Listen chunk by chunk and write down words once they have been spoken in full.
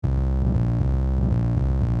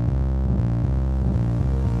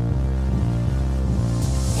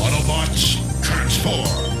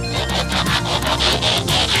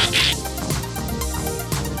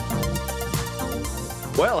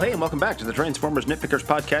Well, hey, and welcome back to the Transformers Nitpickers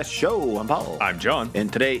Podcast Show. I'm Paul. I'm John.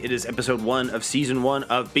 And today it is episode 1 of season 1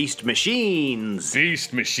 of Beast Machines.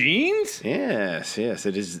 Beast Machines? Yes,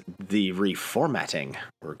 it is the reformatting.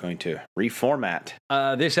 We're going to reformat.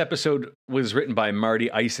 This episode was written by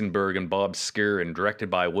Marty Eisenberg and Bob Skir and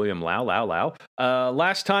directed by William Lau.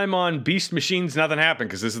 Last time on Beast Machines, nothing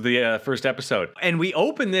happened because this is the first episode. And we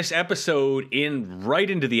open this episode right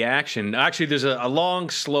into the action. Actually, there's a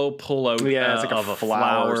long, slow pull-out it's like of a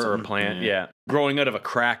flower or a plant, growing out of a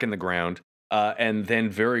crack in the ground. And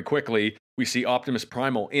then very quickly, we see Optimus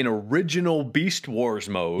Primal in original Beast Wars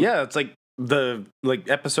mode. Yeah, it's like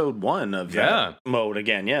episode 1 of that mode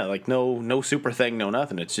again. Yeah, like no super thing, no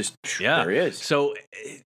nothing. It's just there he is. So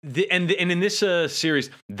and in this series,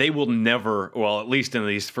 they will never, well, at least in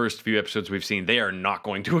these first few episodes we've seen, they are not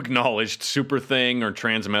going to acknowledge super thing or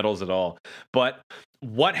transmetals at all. But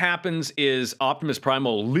what happens is Optimus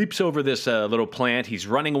Primal leaps over this little plant. He's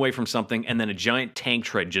running away from something, and then a giant tank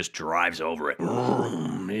tread just drives over it.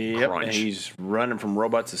 Yep, and he's running from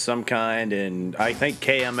robots of some kind, and I think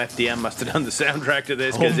KMFDM must have done the soundtrack to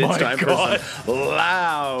this because it's time for some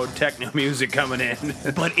loud techno music coming in.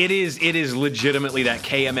 But it is legitimately that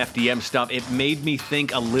KMFDM stuff. It made me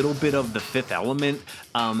think a little bit of The Fifth Element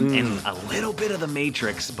and a little bit of The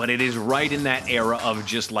Matrix, but it is right in that era of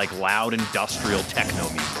just like loud industrial techno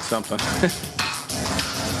music. Something.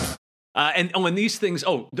 And these things,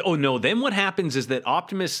 no, then what happens is that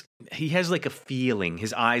Optimus, he has like a feeling,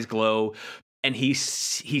 his eyes glow, and he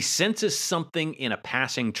senses something in a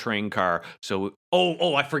passing train car. So,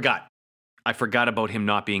 I forgot about him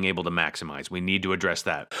not being able to maximize. We need to address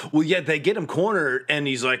that. Well, yeah, they get him cornered, and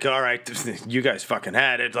he's like, all right, you guys fucking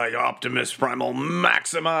had it. Like, Optimus Primal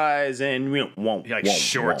maximize, and we won't. He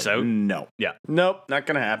shorts out? No. Yeah. Nope, not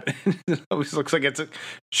going to happen. It always looks like it's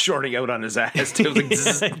shorting out on his ass, too.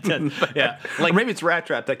 Yeah. Like, or maybe it's Rat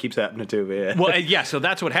Trap that keeps happening, too. Yeah. Well, yeah, so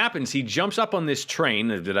that's what happens. He jumps up on this train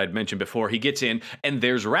that I'd mentioned before. He gets in, and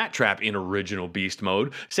there's Rat Trap in original Beast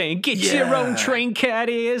mode saying, get your own train, cat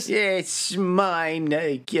ears. Yeah, it's mine.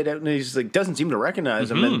 Get out. And he's like, doesn't seem to recognize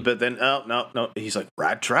him. But then, no. He's like,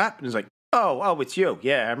 Rat Trap? And he's like, oh, it's you.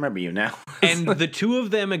 Yeah, I remember you now. And the two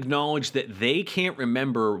of them acknowledge that they can't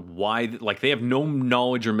remember why, like, they have no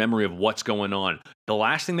knowledge or memory of what's going on. The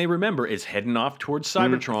last thing they remember is heading off towards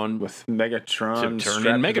Cybertron. With Megatron to turn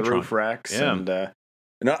in Megatron. The roof racks. Yeah.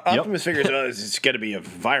 And Optimus figures it's got to be a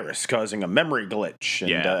virus causing a memory glitch.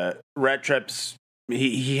 And Rat Trap's,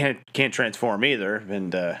 he can't transform either.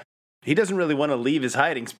 And he doesn't really want to leave his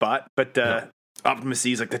hiding spot, but Optimus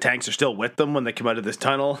sees like the tanks are still with them when they come out of this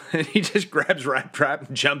tunnel, and he just grabs Rat Trap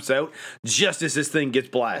and jumps out just as this thing gets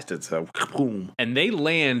blasted. So, boom. And they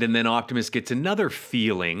land, and then Optimus gets another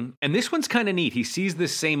feeling, and this one's kind of neat. He sees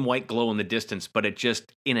this same white glow in the distance, but it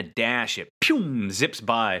just, in a dash, it zips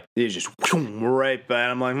by. He just right by.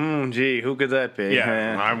 I'm like, gee, who could that be?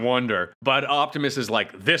 Yeah, I wonder. But Optimus is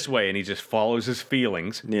like, this way, and he just follows his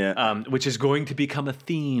feelings. Yeah. Which is going to become a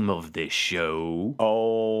theme of this show.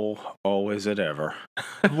 Oh, is it ever?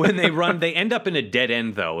 When they run, they end up in a dead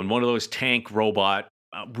end, though, in one of those tank robot,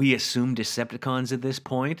 we assume Decepticons at this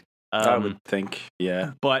point. I would think,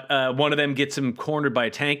 yeah. But one of them gets him cornered by a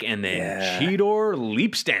tank, and then Cheetor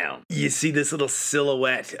leaps down. You see this little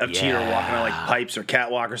silhouette of Cheetor walking on like pipes or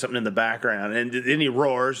catwalk or something in the background, and then he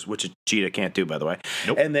roars, which a cheetah can't do, by the way.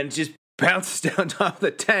 Nope. And then just bounces down top of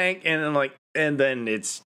the tank, and then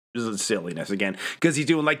it's silliness again because he's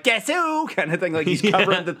doing like guess who kind of thing, like he's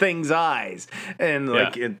covering the thing's eyes, and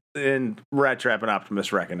and Rat Trap and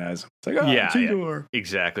Optimus recognize him. It's like, Cheetor.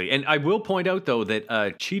 Exactly. And I will point out though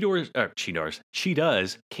that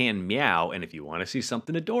cheetahs can meow, and if you want to see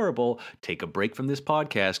something adorable, take a break from this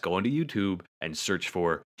podcast, go onto YouTube and search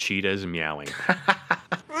for cheetahs meowing.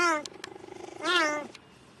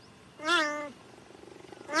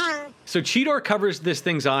 So Cheetor covers this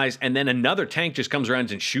thing's eyes, and then another tank just comes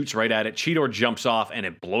around and shoots right at it. Cheetor jumps off, and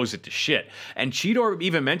it blows it to shit. And Cheetor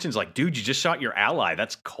even mentions, like, dude, you just shot your ally.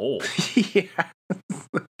 That's cold. Yeah.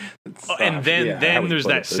 And then there's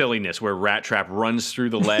that silliness where Rat Trap runs through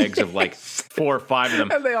the legs of like 4 or 5 of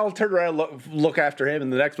them. And they all turn around and look after him,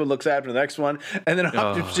 and the next one looks after the next one. And then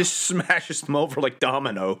Optimus just smashes them over like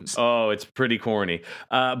dominoes. Oh, it's pretty corny.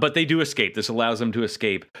 But they do escape. This allows them to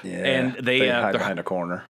escape. Yeah, and they hide behind a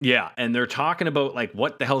corner. Yeah, and they're talking about like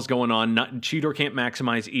what the hell's going on. Cheetor can't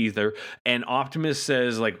maximize either. And Optimus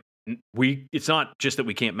says like, it's not just that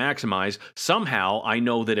we can't maximize. Somehow I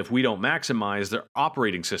know that if we don't maximize, their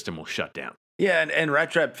operating system will shut down. Yeah, and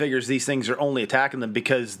Rat Trap figures these things are only attacking them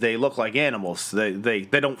because they look like animals. They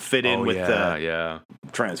don't fit in with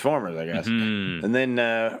Transformers, I guess. Mm-hmm. And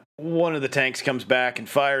then one of the tanks comes back and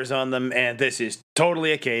fires on them, and this is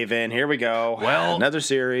totally a cave-in. Here we go. Well, another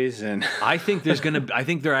series, and I think I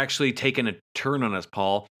think they're actually taking a turn on us,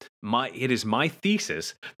 Paul. It is my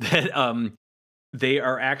thesis that they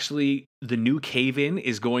are actually, the new cave-in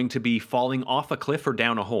is going to be falling off a cliff or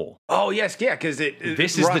down a hole. Oh yes, yeah, because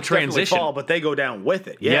this is the transition. Fall, but they go down with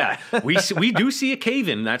it. Yeah, we do see a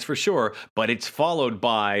cave-in, that's for sure. But it's followed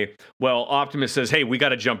by, well, Optimus says, "Hey, we got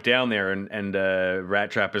to jump down there," and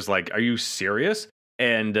Rat Trap is like, "Are you serious?"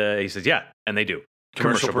 And he says, "Yeah," and they do.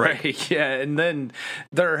 Commercial break. Yeah, and then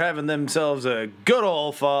they're having themselves a good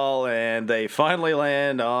old fall, and they finally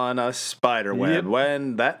land on a spider web.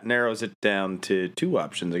 When that narrows it down to 2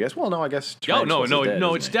 options, I guess. Well, no, I guess.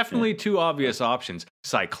 No, it's definitely 2 obvious options: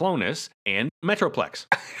 Cyclonus and Metroplex.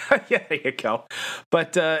 Yeah, there you go.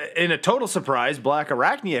 But in a total surprise, Black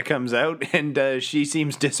Arachnia comes out, and she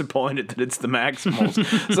seems disappointed that it's the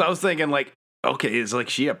Maximals. So I was thinking, like, okay, is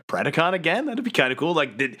she a Predacon again? That'd be kind of cool.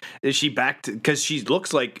 Is she back to, because she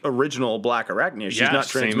looks like original Black Arachnia. She's not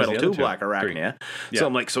Transmetal 2 Black Arachnia. So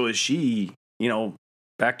I'm like, so is she,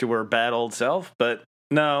 back to her bad old self? But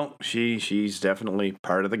no, she's definitely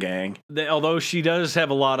part of the gang. Although she does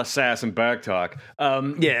have a lot of sass and back talk.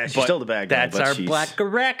 Yeah, she's still the bad guy. That's our Black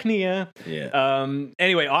Arachnia. Yeah.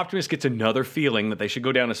 Anyway, Optimus gets another feeling that they should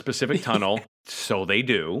go down a specific tunnel. So they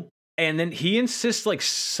do. And then he insists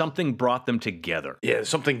something brought them together. Yeah,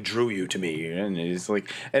 something drew you to me. And it's and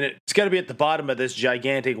it's got to be at the bottom of this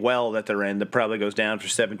gigantic well that they're in that probably goes down for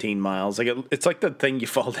 17 miles. It's like the thing you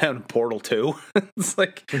fall down in Portal 2. It's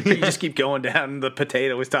like you just keep going down and the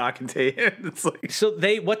potato is talking to you. It's like, so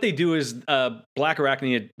what they do is Black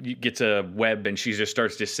Arachnia gets a web and she just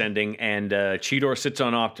starts descending, and Cheetor sits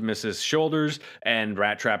on Optimus's shoulders and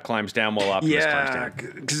Rat Trap climbs down while Optimus climbs down.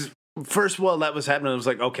 Because first, while that was happening, it was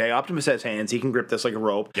like, okay, Optimus has hands. He can grip this like a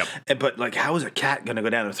rope. Yep. But, how is a cat going to go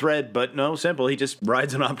down a thread? But no, simple. He just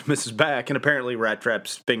rides on Optimus's back, and apparently Rat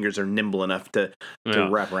Trap's fingers are nimble enough to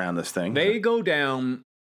wrap around this thing. They go down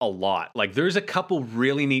a lot. There's a couple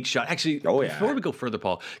really neat shots. Actually, before we go further,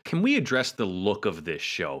 Paul, can we address the look of this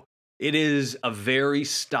show? It is a very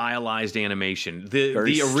stylized animation.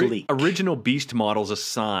 The original Beast models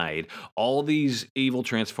aside, all these evil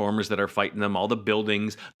Transformers that are fighting them, all the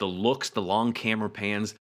buildings, the looks, the long camera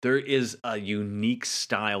pans, there is a unique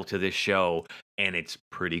style to this show, and it's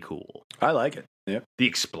pretty cool. I like it. Yeah. The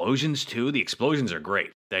explosions, too. The explosions are great.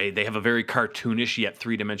 They have a very cartoonish yet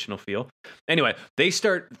 3-dimensional feel. Anyway, they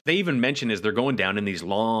even mention as they're going down in these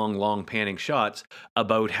long panning shots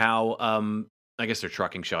about how I guess they're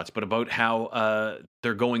trucking shots, but about how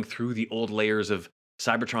they're going through the old layers of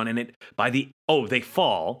Cybertron, and they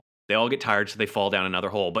fall. They all get tired, so they fall down another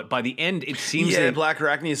hole. But by the end, it seems Black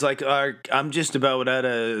Arachnia's like, I'm just about out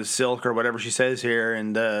of silk or whatever she says here,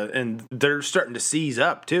 and they're starting to seize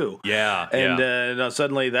up too. Yeah, and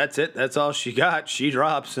suddenly that's it. That's all she got. She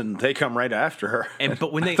drops, and they come right after her.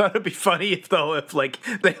 But when I thought it'd be funny if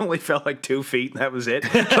they only fell 2 feet and that was it.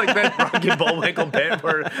 Like that Rocky Bullwinkle bit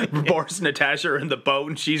where Boris and Natasha are in the boat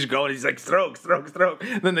and she's going. He's like stroke.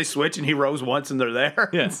 And then they switch and he rows once and they're there.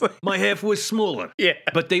 Yeah, my half was smaller. Yeah,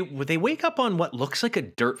 but they wake up on what looks like a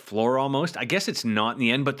dirt floor almost. I guess it's not in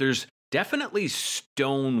the end, but there's definitely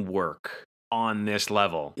stonework on this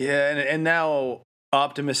level. Yeah, and now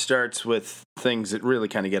Optimus starts with things that really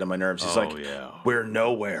kind of get on my nerves. He's we're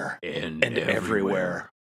nowhere and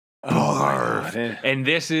everywhere. Oh, and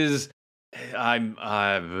this is...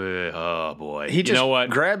 oh boy. He just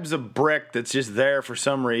grabs a brick that's just there for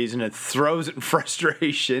some reason and throws it in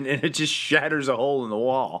frustration, and it just shatters a hole in the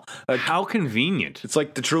wall. How convenient. It's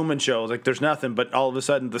like the Truman Show. It's like there's nothing, but all of a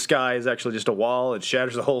sudden the sky is actually just a wall. It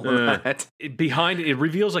shatters a hole in that. Behind it, it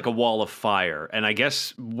reveals a wall of fire, and I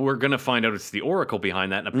guess we're going to find out it's the Oracle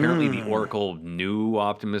behind that, and apparently the Oracle knew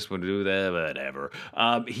Optimus would do that, whatever.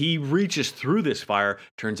 He reaches through this fire,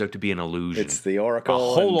 turns out to be an illusion. It's the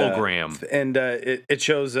Oracle. A hologram. And it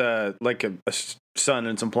shows a sun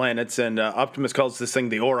and some planets, and Optimus calls this thing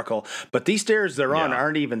the Oracle. But these stairs they're on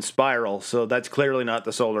aren't even spiral, so that's clearly not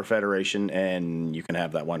the Solar Federation, and you can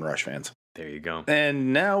have that one, Rush fans. There you go.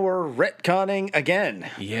 And now we're retconning again.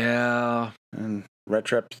 Yeah. And Rat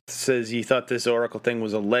Trap says he thought this Oracle thing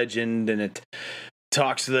was a legend, and it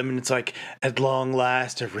talks to them, and it's like, at long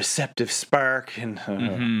last, a receptive spark. And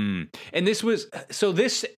and this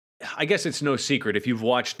I guess it's no secret if you've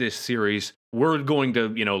watched this series. We're going to,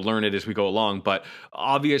 learn it as we go along, but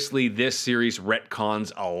obviously this series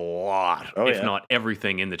retcons a lot, if not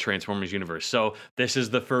everything in the Transformers universe. So this is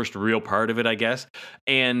the first real part of it, I guess.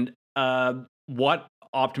 And what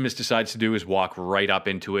Optimus decides to do is walk right up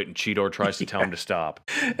into it, and Cheetor tries to tell him to stop.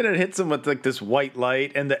 And it hits him with like this white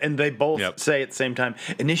light, and they both say at the same time,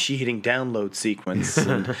 initiating download sequence.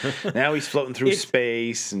 And now he's floating through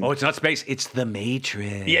space. And, it's not space, it's the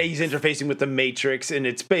Matrix. Yeah, he's interfacing with the Matrix, and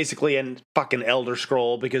it's basically a fucking Elder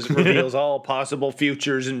Scroll because it reveals all possible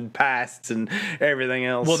futures and pasts and everything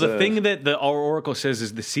else. Well, the thing that our Oracle says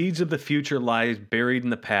is the seeds of the future lie buried in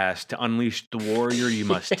the past. To unleash the warrior, you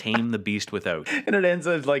must tame the beast without. And it ends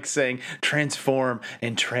up like saying transform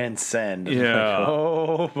and transcend. Yeah. Like,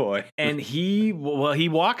 oh boy. And he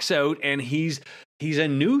walks out, and he's a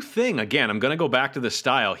new thing. Again, I'm going to go back to the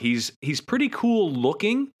style. He's pretty cool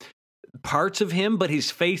looking, parts of him, but his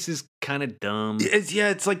face is kind of dumb.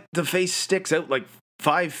 It's like the face sticks out like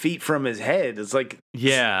 5 feet from his head. It's like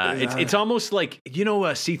it's almost like,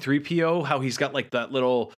 C-3PO, how he's got like that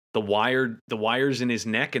little the wires in his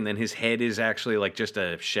neck, and then his head is actually like just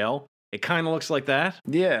a shell. It kind of looks like that.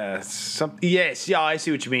 Yeah. Yes. Yeah, I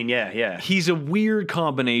see what you mean. Yeah. He's a weird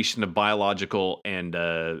combination of biological and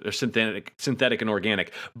synthetic and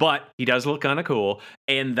organic, but he does look kind of cool.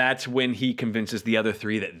 And that's when he convinces the other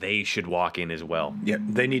three that they should walk in as well. Yeah,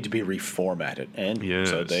 they need to be reformatted. And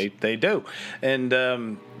so they do. And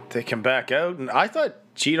they come back out. And I thought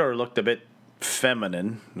Cheetor looked a bit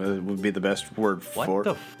feminine, would be the best word for it. What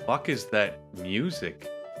the fuck is that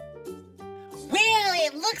music? Well,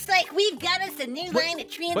 it looks like we've got us a new line of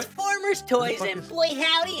Transformers toys, and boy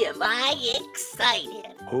howdy am I excited.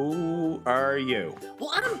 Who are you?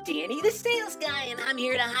 Well, I'm Danny, the sales guy, and I'm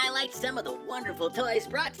here to highlight some of the wonderful toys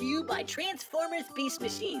brought to you by Transformers Beast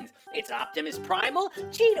Machines. It's Optimus Primal,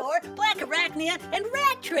 Cheetor, Black Arachnia, and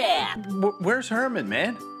Rat Trap. Where's Herman,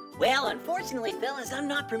 man? Well, unfortunately, fellas, I'm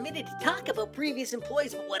not permitted to talk about previous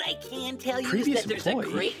employees, but what I can tell you is that there's a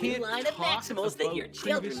great new line of Maximals that your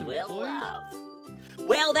children will love.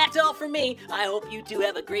 Well, that's all for me. I hope you two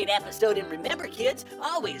have a great episode, and remember, kids,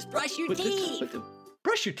 always brush your teeth.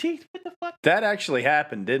 Brush your teeth? What the fuck? That actually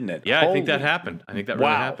happened, didn't it? Yeah, I think that happened. I think that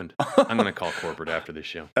really happened. I'm going to call corporate after this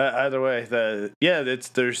show. Either way, there's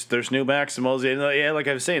new Maximals. Yeah, like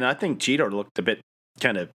I was saying, I think Cheetor looked a bit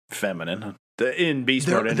kind of feminine. In Beast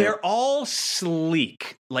Mode. They're all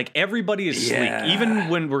sleek. Like, everybody is sleek. Even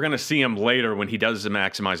when we're going to see him later when he does the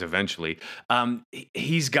Maximize eventually.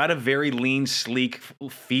 He's got a very lean, sleek,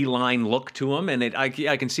 feline look to him, and I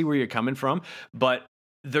can see where you're coming from. But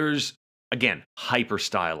there's, again, hyper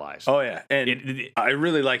stylized. Oh, yeah. And I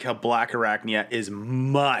really like how Black Arachnia is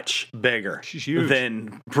much bigger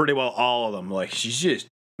than pretty well all of them. Like, she's just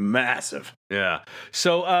massive. Yeah.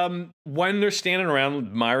 So when they're standing around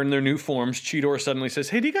admiring their new forms, Cheetor suddenly says,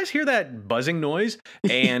 "Hey, do you guys hear that buzzing noise?"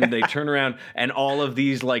 And they turn around, and all of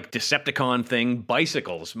these like Decepticon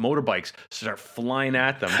motorbikes start flying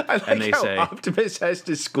at them. I like and they how say, Optimus has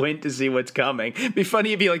to squint to see what's coming. It'd be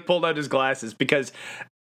funny if he like pulled out his glasses, because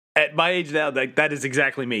at my age now, that is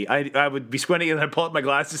exactly me. I would be squinting, and I pull out my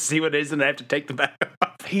glasses to see what it is, and I have to take them back off.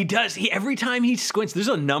 He does. Every time he squints, there's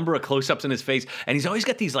a number of close-ups in his face, and he's always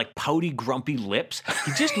got these like pouty, grumpy lips.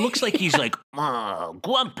 He just looks like he's like,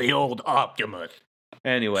 grumpy old Optimus.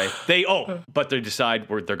 Anyway, but they decide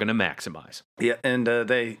they're going to maximize. Yeah, and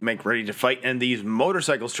they make ready to fight, and these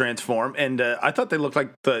motorcycles transform, and I thought they looked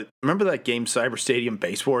like remember that game Cyber Stadium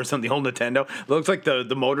Base Wars on the old Nintendo? It looks like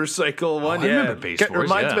the motorcycle one. I remember Base Wars,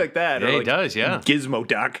 reminds me like that. Yeah, it does, yeah. Gizmo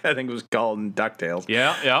Duck, I think it was called, in DuckTales.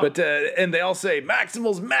 Yeah. But, and they all say,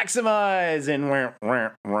 Maximals maximize, and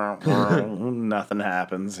nothing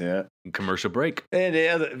happens, yeah. Commercial break.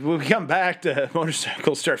 And we come back, the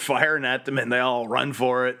motorcycles start firing at them, and they all run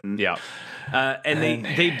for it. And, and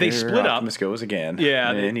they split up. Optimus goes again. Yeah.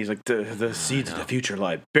 And he's like, the seeds of the future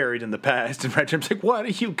lie buried in the past. And Red Trap's like, what are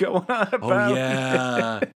you going on about? Oh,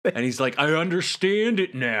 yeah. And he's like, I understand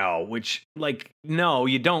it now. Which, like, no,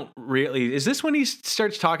 you don't really. Is this when he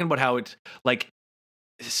starts talking about how it's like,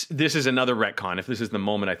 this is another retcon, if this is the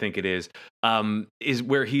moment I think it is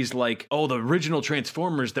where he's like, oh, the original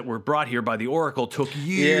Transformers that were brought here by the Oracle took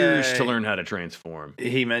years to learn how to transform.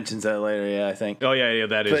 He mentions that later, I think. Oh, yeah,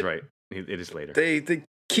 that is right. It is later. They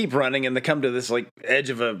keep running, and they come to this like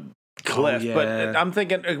edge of a cliff. But I'm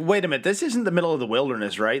thinking, wait a minute, this isn't the middle of the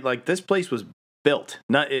wilderness, right? Like, this place was built.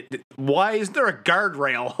 Why isn't there a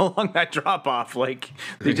guardrail along that drop off? Like,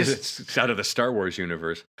 it's out of the Star Wars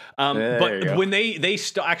universe. But when they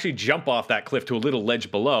actually jump off that cliff to a little ledge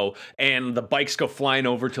below, and the bikes go flying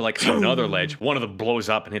over to like another ledge, one of them blows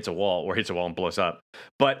up and hits a wall and blows up.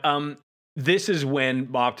 But this is when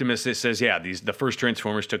Optimus says, the first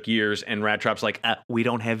Transformers took years, and Rat Trap's like, we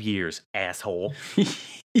don't have years, asshole.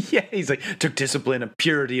 Yeah, he's like, took discipline and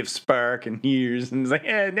purity of spark and years, and he's like,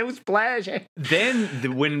 no splash.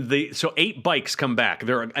 Then so 8 bikes come back,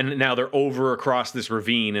 and now they're over across this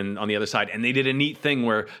ravine and on the other side, and they did a neat thing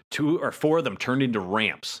where 2 or 4 of them turned into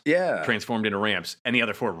ramps. Yeah, transformed into ramps, and the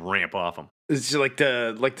other 4 ramp off them. It's like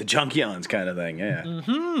the Junkions kind of thing, yeah.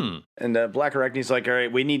 Mm-hmm. And Black Arachne's like, all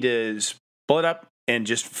right, we need to split up and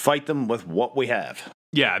just fight them with what we have.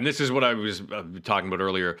 Yeah, and this is what I was talking about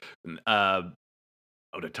earlier.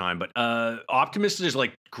 Out of time, but Optimus just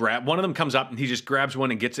like one of them comes up and he just grabs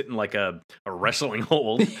one and gets it in like a wrestling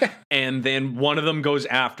hold. Yeah. And then one of them goes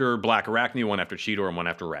after Black Arachne, one after Cheetor, and one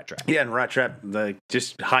after Rat Trap. Yeah, and Rat Trap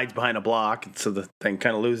just hides behind a block, so the thing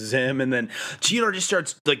kind of loses him, and then Cheetor just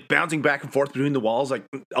starts like bouncing back and forth between the walls like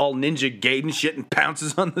all Ninja Gaiden shit and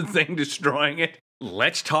pounces on the thing, destroying it.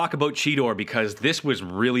 Let's talk about Cheetor, because this was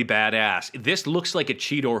really badass. This looks like a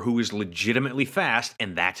Cheetor who is legitimately fast,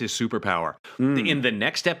 and that's his superpower. In the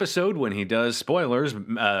next episode, when he does, spoilers,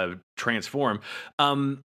 transform,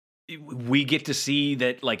 we get to see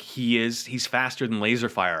that like he's faster than laser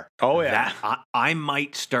fire. Oh yeah, I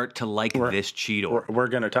might start to like this Cheetor. We're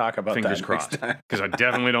going to talk about Fingers that crossed, because I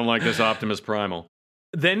definitely don't like this Optimus Primal.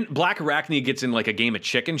 Then Black Arachne gets in like a game of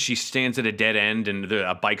chicken. She stands at a dead end, and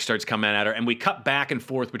a bike starts coming at her. And we cut back and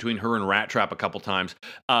forth between her and Rat Trap a couple times.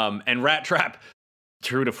 And Rat Trap,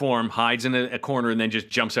 true to form, hides in a corner and then just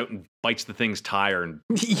jumps out and bites the thing's tire and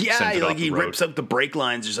he rips up the brake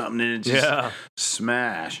lines or something, and it just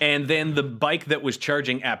smash. And then the bike that was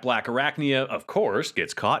charging at Black Arachne, of course,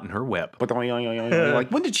 gets caught in her whip. Like,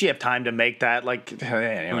 when did she have time to make that? Like,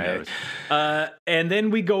 anyway. And then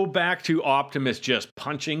we go back to Optimus just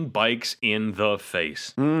punching bikes in the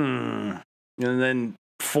face. And then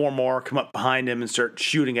 4 more come up behind him and start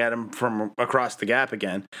shooting at him from across the gap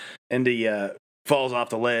again. And he falls off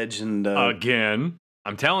the ledge and again.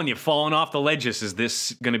 I'm telling you, falling off the ledges is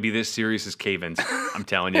this going to be this series' cave-ins. I'm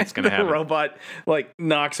telling you, it's going to happen. The robot like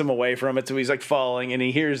knocks him away from it, so he's like falling, and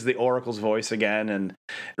he hears the Oracle's voice again, and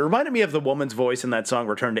it reminded me of the woman's voice in that song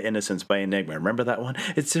 "Return to Innocence" by Enigma. Remember that one?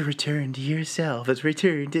 It's a return to yourself. It's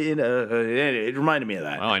return to it reminded me of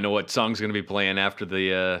that. Well, I know what song's going to be playing after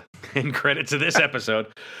the end credits of this episode.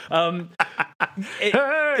 But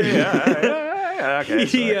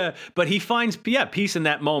he finds peace in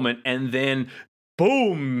that moment, and then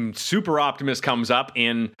boom, Super Optimus comes up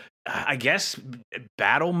in, I guess,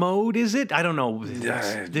 battle mode, is it? I don't know.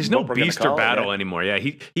 There's no beast or battle anymore. Yeah,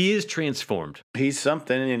 he is transformed. He's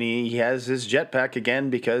something, and he has his jetpack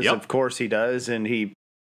again because, of course, he does, and he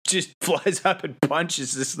just flies up and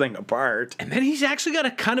punches this thing apart. And then he's actually got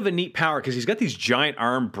a kind of a neat power, because he's got these giant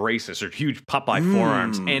arm braces or huge Popeye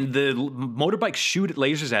forearms, and the motorbikes shoot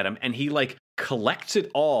lasers at him, and he like collects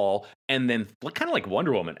it all and then kind of like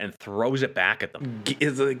Wonder Woman and throws it back at them.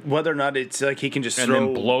 It's like, whether or not it's like he can just and throw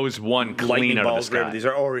then blows one clean out of the sky. These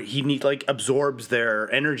or he like absorbs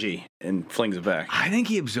their energy and flings it back. I think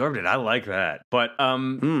he absorbed it. I like that. But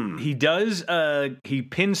he does he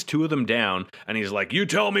pins 2 of them down and he's like, "You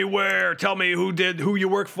tell me where, tell me who you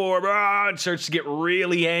work for," and starts to get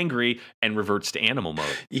really angry and reverts to animal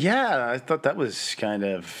mode. Yeah, I thought that was kind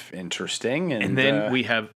of interesting. And then we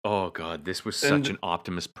have, oh god, this was such an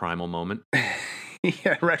Optimus Primal moment.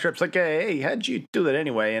 Yeah, Rat Trap's like, hey, how'd you do that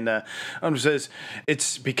anyway? And Optimus says,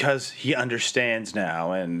 it's because he understands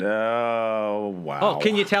now. And wow. Oh,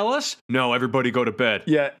 can you tell us? No, everybody go to bed.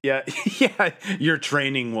 Yeah. Your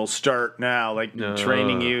training will start now. Like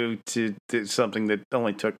training you to do something that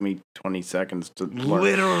only took me 20 seconds to learn.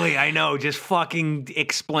 Literally, I know. Just fucking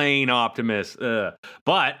explain, Optimus.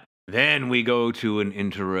 But then we go to an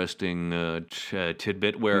interesting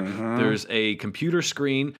tidbit where there's a computer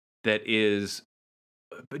screen that is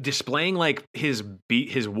displaying like his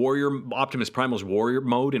warrior, Optimus Primal's warrior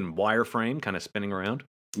mode in wireframe, kind of spinning around.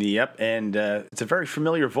 Yep, and it's a very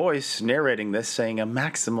familiar voice narrating this, saying a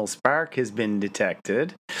maximal spark has been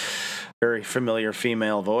detected. Very familiar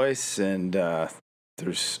female voice, and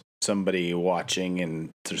there's somebody watching,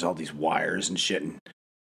 and there's all these wires and shit, and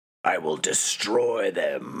I will destroy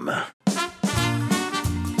them.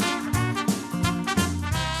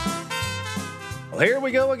 Well, here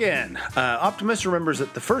we go again. Optimus remembers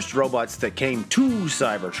that the first robots that came to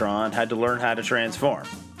Cybertron had to learn how to transform.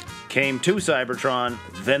 Came to Cybertron,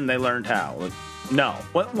 then they learned how. No.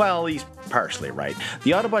 Well, he's partially right.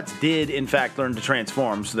 The Autobots did, in fact, learn to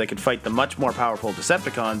transform so they could fight the much more powerful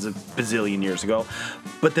Decepticons a bazillion years ago.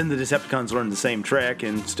 But then the Decepticons learned the same trick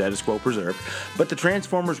and status quo preserved. But the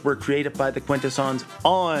Transformers were created by the Quintessons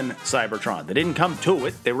on Cybertron. They didn't come to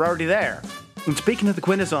it. They were already there. And speaking of the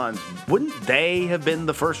Quintessons, wouldn't they have been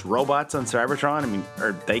the first robots on Cybertron? I mean,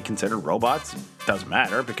 are they considered robots? Doesn't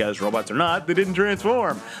matter, because robots or not, they didn't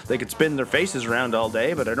transform. They could spin their faces around all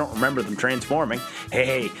day, but I don't remember them transforming.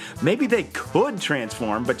 Hey, maybe they could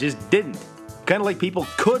transform, but just didn't. Kind of like people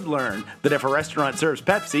could learn that if a restaurant serves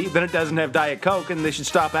Pepsi, then it doesn't have Diet Coke and they should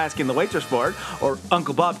stop asking the waitress for it. Or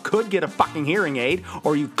Uncle Bob could get a fucking hearing aid.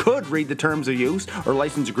 Or you could read the terms of use or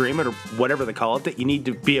license agreement or whatever they call it that you need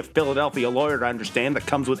to be a Philadelphia lawyer to understand, that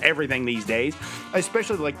comes with everything these days. I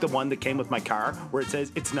especially like the one that came with my car where it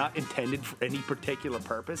says it's not intended for any particular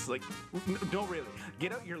purpose. Like, don't really.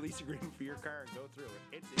 Get out your lease agreement for your car and go through it.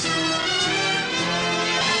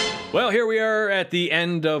 Well, here we are at the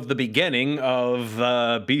end of the beginning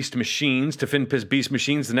of Beast Machines, to Finpiz Beast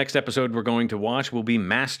Machines. The next episode we're going to watch will be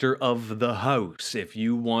Master of the House. If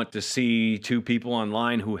you want to see two people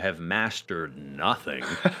online who have mastered nothing,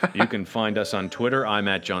 you can find us on Twitter. I'm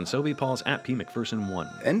at John Sobey. Paul's at P.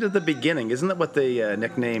 McPherson1. End of the beginning. Isn't that what they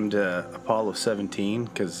nicknamed Apollo 17?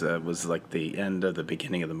 Because it was like the end of the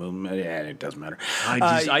beginning of the moon. Yeah, it doesn't matter.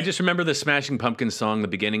 I just remember the Smashing Pumpkins song, the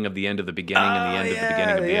beginning of the end of the beginning and the end of the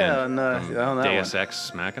beginning of the end. Deus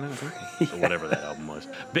Ex Machina, I think? Or whatever that album was.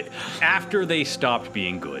 But after they stopped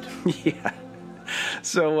being good. Yeah.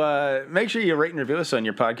 So make sure you rate and review us on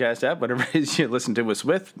your podcast app, whatever it is you listen to us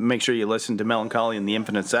with. Make sure you listen to Melancholy and the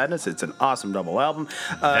Infinite Sadness. It's an awesome double album.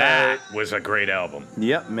 That was a great album.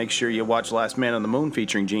 Yep. Make sure you watch Last Man on the Moon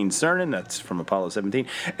featuring Gene Cernan. That's from Apollo 17.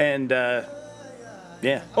 And...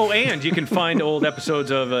 yeah. Oh, and you can find old episodes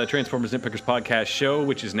of Transformers Nitpickers podcast show,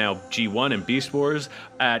 which is now G1 and Beast Wars,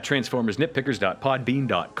 at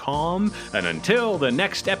transformersnitpickers.podbean.com. And until the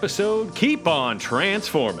next episode, keep on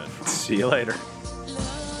transforming. See you later.